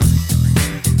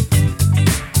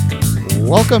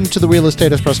Welcome to the Real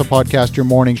Estate Espresso Podcast, your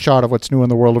morning shot of what's new in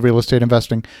the world of real estate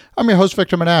investing. I'm your host,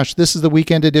 Victor Menashe. This is the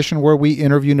weekend edition where we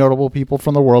interview notable people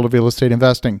from the world of real estate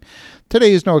investing.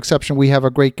 Today is no exception. We have a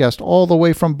great guest all the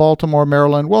way from Baltimore,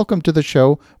 Maryland. Welcome to the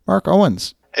show, Mark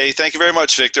Owens. Hey, thank you very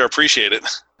much, Victor. I appreciate it.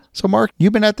 So, Mark,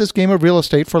 you've been at this game of real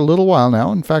estate for a little while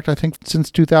now. In fact, I think since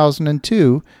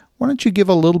 2002. Why don't you give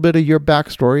a little bit of your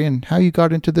backstory and how you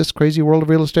got into this crazy world of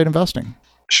real estate investing?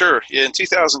 Sure. In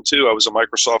 2002, I was a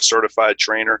Microsoft certified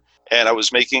trainer, and I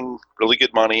was making really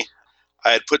good money.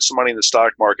 I had put some money in the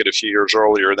stock market a few years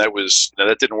earlier, and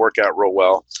that didn't work out real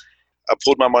well. I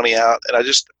pulled my money out, and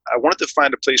I wanted to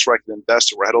find a place where I could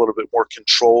invest, where I had a little bit more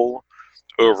control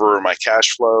over my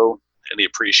cash flow and the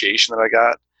appreciation that I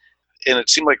got. And it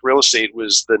seemed like real estate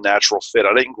was the natural fit.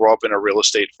 I didn't grow up in a real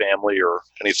estate family or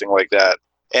anything like that.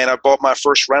 And I bought my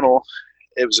first rental.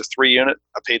 It was a 3-unit.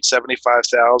 I paid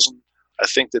 $75,000. I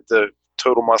think that the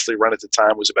total monthly rent at the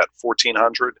time was about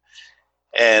 $1,400.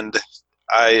 And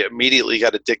I immediately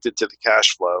got addicted to the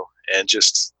cash flow and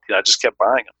I just kept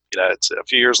buying them. A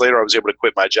few years later, I was able to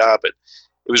quit my job, but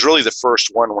it was really the first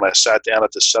one when I sat down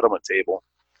at the settlement table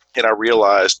and I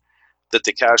realized that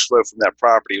the cash flow from that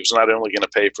property was not only going to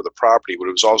pay for the property, but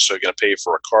it was also going to pay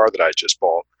for a car that I just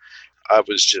bought. I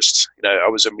just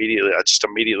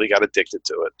immediately got addicted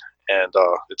to it, and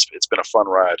it's been a fun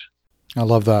ride. I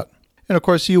love that. And of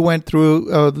course, you went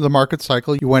through the market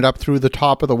cycle. You went up through the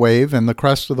top of the wave and the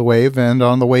crest of the wave, and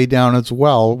on the way down as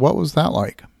well. What was that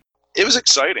like? It was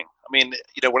exciting. I mean,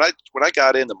 when I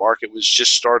got in, the market was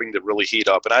just starting to really heat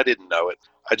up, and I didn't know it.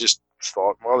 I just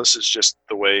thought, well, this is just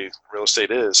the way real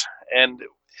estate is. And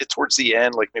towards the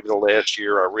end, like maybe the last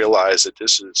year, I realized that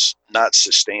this is not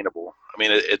sustainable. I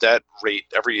mean, at that rate,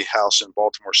 every house in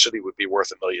Baltimore City would be worth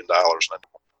 $1 million.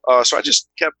 So I just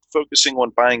kept focusing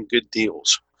on buying good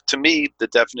deals. To me, the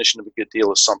definition of a good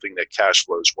deal is something that cash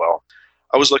flows well.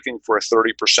 I was looking for a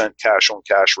 30%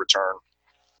 cash-on-cash return.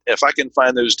 If I can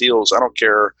find those deals, I don't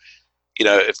care,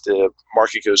 if the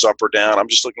market goes up or down. I'm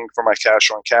just looking for my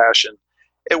cash-on-cash, and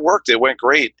it worked. It went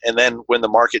great. And then when the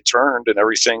market turned and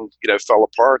everything, fell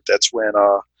apart, that's when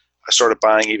I started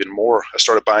buying even more. I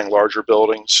started buying larger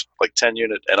buildings, like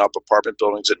 10-unit and up apartment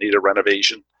buildings that needed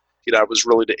renovation. I was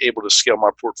really able to scale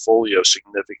my portfolio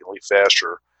significantly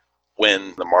faster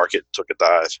when the market took a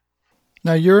dive.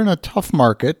 Now, you're in a tough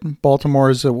market. Baltimore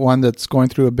is one that's going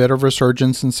through a bit of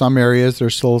resurgence in some areas.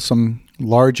 There's still some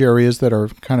large areas that are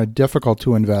kind of difficult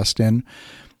to invest in.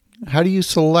 How do you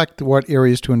select what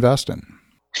areas to invest in?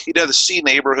 The C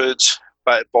neighborhoods,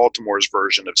 by Baltimore's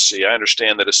version of C. I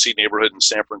understand that a C neighborhood in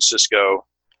San Francisco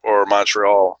or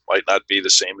Montreal might not be the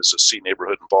same as a C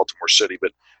neighborhood in Baltimore City,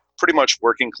 but pretty much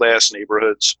working class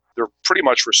neighborhoods. They're pretty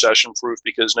much recession proof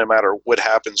because no matter what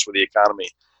happens with the economy,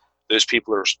 those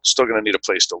people are still going to need a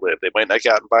place to live. They might not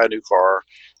go out and buy a new car.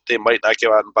 They might not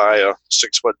go out and buy a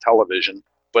 6-foot television,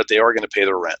 but they are going to pay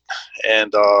their rent.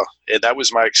 And that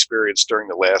was my experience during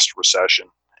the last recession.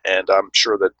 And I'm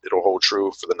sure that it'll hold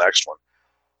true for the next one.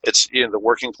 It's the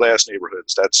working class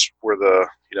neighborhoods. That's where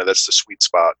that's the sweet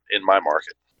spot in my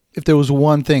market. If there was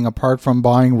one thing apart from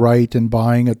buying right and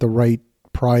buying at the right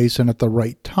price and at the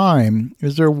right time,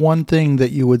 is there one thing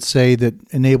that you would say that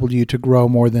enabled you to grow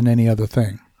more than any other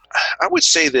thing? I would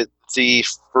say that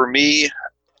for me,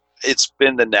 it's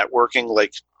been the networking,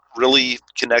 like really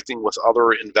connecting with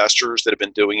other investors that have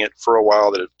been doing it for a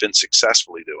while, that have been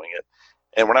successfully doing it.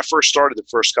 And when I first started the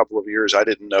first couple of years, I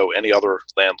didn't know any other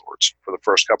landlords. For the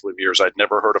first couple of years, I'd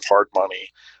never heard of hard money.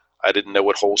 I didn't know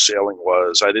what wholesaling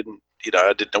was. I didn't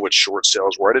know what short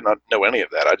sales were. I did not know any of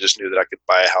that. I just knew that I could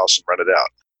buy a house and rent it out.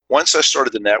 Once I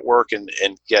started to network and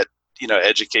get,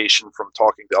 education from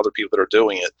talking to other people that are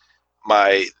doing it,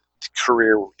 my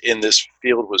career in this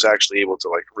field was actually able to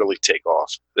really take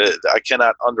off. I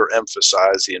cannot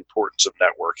underemphasize the importance of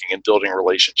networking and building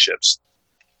relationships.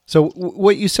 So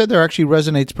what you said there actually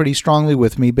resonates pretty strongly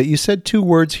with me, but you said 2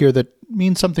 words here that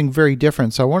mean something very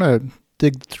different. So I want to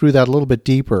dig through that a little bit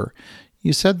deeper.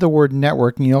 You said the word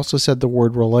network, and you also said the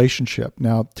word relationship.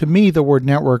 Now, to me, the word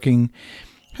networking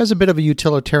has a bit of a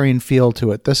utilitarian feel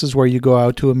to it. This is where you go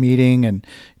out to a meeting and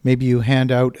maybe you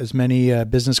hand out as many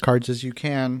business cards as you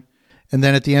can. And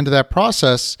then at the end of that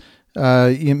process,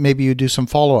 maybe you do some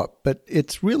follow-up. But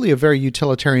it's really a very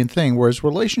utilitarian thing, whereas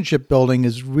relationship building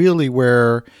is really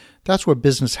that's where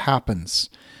business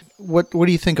happens. What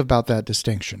do you think about that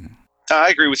distinction? I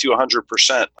agree with you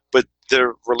 100%. But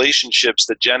the relationships,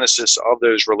 the genesis of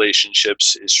those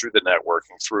relationships is through the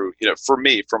networking, through, for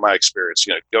me, from my experience,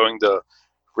 going to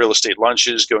real estate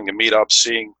lunches, going to meetups,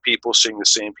 seeing the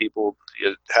same people,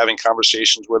 having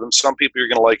conversations with them. Some people you're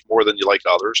going to like more than you like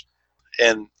others.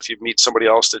 And if you meet somebody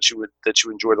else that you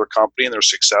enjoy their company and they're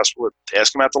successful,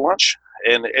 ask them out to lunch.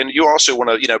 And you also want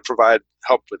to provide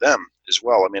help with them as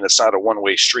well. I mean, it's not a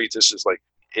one-way street. This is like,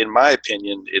 in my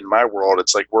opinion, in my world,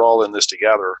 it's like we're all in this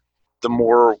together. The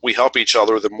more we help each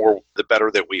other, the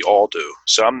better that we all do.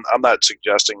 So I'm not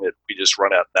suggesting that we just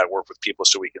run out and network with people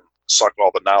so we can suck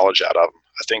all the knowledge out of them.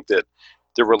 I think that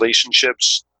the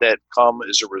relationships that come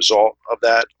as a result of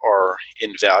that are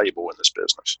invaluable in this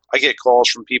business. I get calls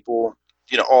from people,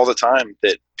 all the time,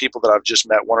 that people that I've just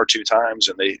met one or two times,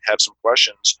 and they have some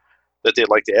questions that they'd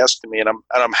like to ask to me, and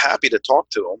I'm happy to talk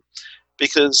to them,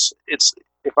 because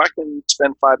if I can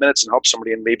spend 5 minutes and help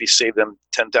somebody and maybe save them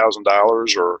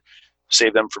 $10,000 or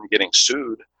save them from getting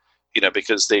sued,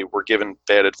 because they were given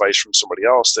bad advice from somebody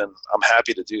else, then I'm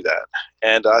happy to do that.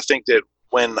 And I think that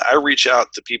when I reach out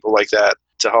to people like that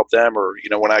to help them, or,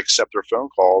 when I accept their phone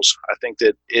calls, I think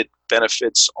that it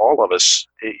benefits all of us,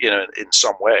 in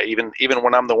some way. Even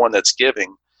when I'm the one that's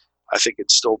giving, I think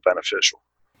it's still beneficial.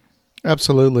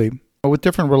 Absolutely. With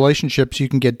different relationships, you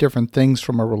can get different things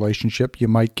from a relationship. You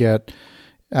might get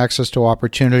access to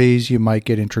opportunities, you might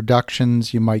get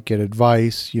introductions, you might get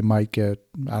advice, you might get,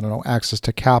 access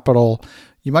to capital,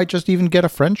 you might just even get a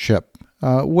friendship.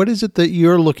 What is it that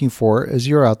you're looking for as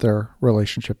you're out there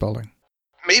relationship building?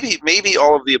 Maybe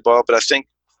all of the above, but I think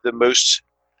the most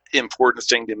important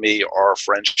thing to me are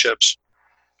friendships,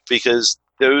 because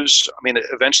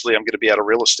eventually I'm going to be out of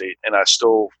real estate, and I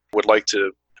still would like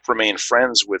to remain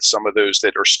friends with some of those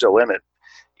that are still in it,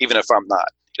 even if I'm not.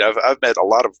 I've met a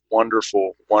lot of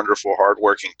wonderful, wonderful,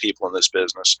 hardworking people in this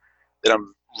business that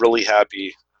I'm really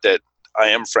happy that I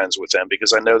am friends with them,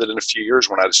 because I know that in a few years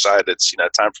when I decide it's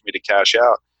time for me to cash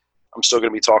out, I'm still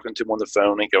going to be talking to them on the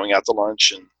phone and going out to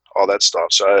lunch and all that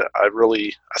stuff. So I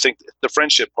think the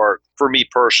friendship part, for me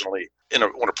personally, on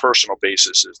a personal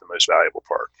basis, is the most valuable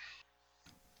part.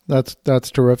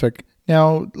 That's terrific.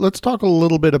 Now, let's talk a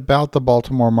little bit about the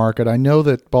Baltimore market. I know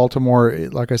that Baltimore,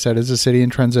 like I said, is a city in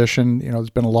transition. There's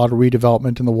been a lot of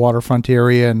redevelopment in the waterfront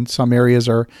area, and some areas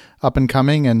are up and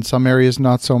coming and some areas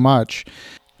not so much.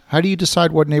 How do you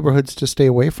decide what neighborhoods to stay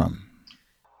away from?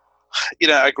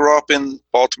 I grew up in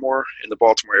Baltimore, in the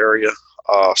Baltimore area,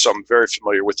 so I'm very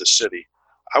familiar with the city.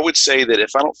 I would say that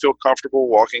if I don't feel comfortable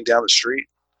walking down the street,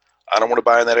 I don't want to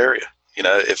buy in that area.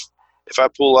 If I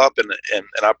pull up and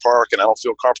I park and I don't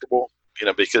feel comfortable,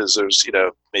 because there's,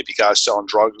 maybe guys selling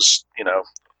drugs,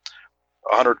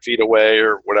 100 feet away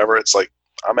or whatever, it's like,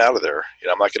 I'm out of there.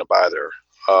 I'm not going to buy there.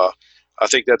 I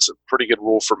think that's a pretty good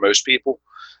rule for most people.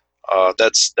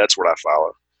 That's what I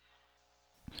follow.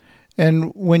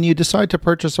 And when you decide to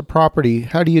purchase a property,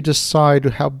 how do you decide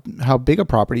how big a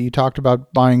property? You talked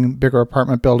about buying bigger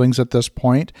apartment buildings at this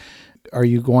point. Are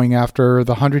you going after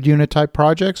the 100-unit type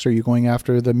projects? Are you going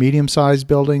after the medium-sized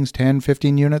buildings, 10,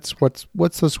 15 units?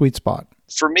 What's the sweet spot?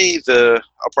 For me, the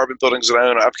apartment buildings that I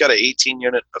own, I've got an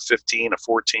 18-unit, a 15, a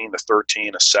 14, a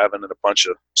 13, a 7, and a bunch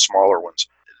of smaller ones.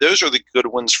 Those are the good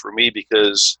ones for me,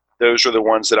 because those are the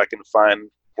ones that I can find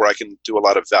where I can do a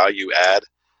lot of value add.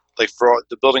 Like for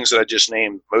the buildings that I just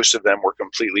named, most of them were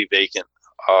completely vacant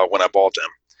when I bought them.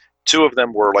 2 of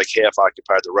them were like half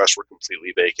occupied. The rest were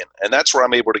completely vacant. And that's where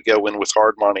I'm able to go in with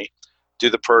hard money, do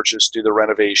the purchase, do the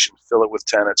renovation, fill it with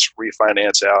tenants,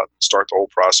 refinance out, and start the whole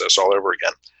process all over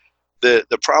again.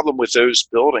 The problem with those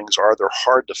buildings are they're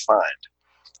hard to find.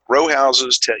 Row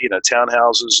houses,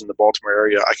 townhouses in the Baltimore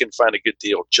area, I can find a good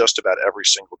deal just about every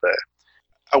single day.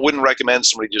 I wouldn't recommend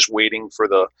somebody just waiting for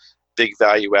the big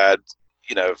value add,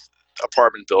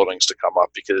 apartment buildings to come up,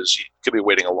 because you could be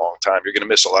waiting a long time. You're going to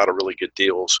miss a lot of really good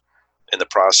deals in the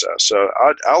process. So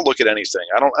I'll look at anything.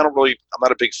 I'm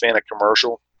not a big fan of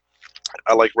commercial.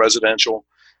 I like residential,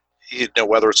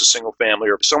 whether it's a single family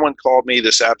or someone called me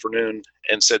this afternoon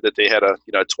and said that they had a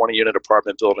 20-unit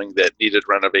apartment building that needed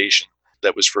renovation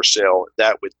that was for sale.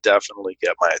 That would definitely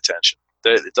get my attention.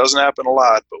 It doesn't happen a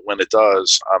lot, but when it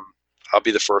does, I'll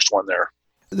be the first one there.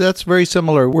 That's very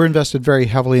similar. We're invested very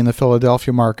heavily in the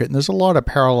Philadelphia market, and there's a lot of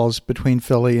parallels between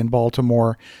Philly and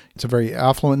Baltimore. It's a very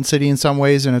affluent city in some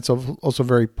ways, and it's also a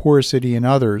very poor city in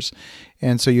others.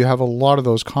 And so you have a lot of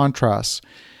those contrasts.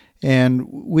 And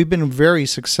we've been very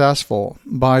successful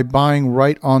by buying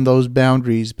right on those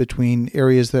boundaries between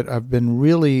areas that have been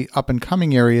really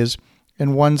up-and-coming areas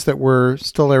and ones that were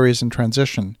still areas in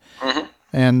transition. Mm-hmm.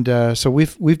 And so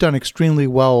we've done extremely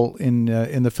well in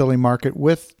the Philly market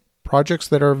with projects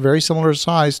that are very similar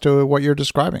size to what you're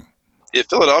describing. Yeah,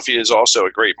 Philadelphia is also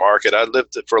a great market. I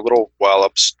lived for a little while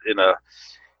up in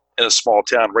a small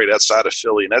town right outside of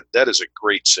Philly, and that is a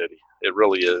great city. It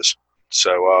really is.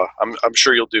 So I'm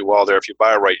sure you'll do well there. If you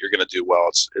buy right, you're going to do well.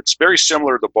 It's very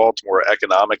similar to Baltimore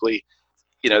economically.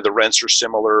 The rents are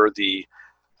similar. The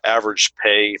average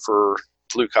pay for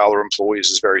blue-collar employees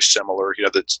is very similar.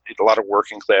 That's a lot of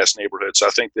working-class neighborhoods. I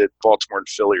think that Baltimore and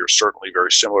Philly are certainly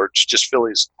very similar. It's just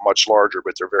Philly's much larger,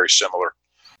 but they're very similar.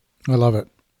 I love it.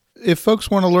 If folks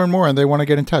want to learn more and they want to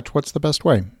get in touch, what's the best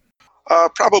way?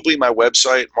 Probably my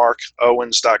website,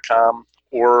 markowens.com,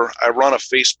 or I run a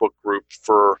Facebook group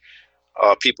for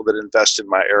people that invest in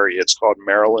my area. It's called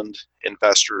Maryland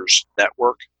Investors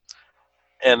Network.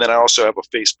 And then I also have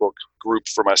a Facebook group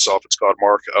for myself. It's called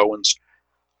Mark Owens,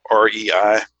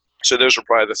 REI. So those are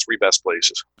probably the three best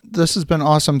places. This has been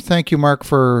awesome. Thank you, Mark,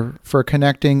 for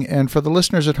connecting. And for the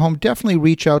listeners at home, definitely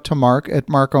reach out to Mark at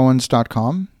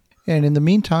markowens.com. And in the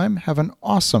meantime, have an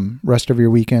awesome rest of your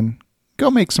weekend.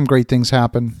 Go make some great things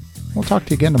happen. We'll talk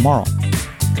to you again tomorrow.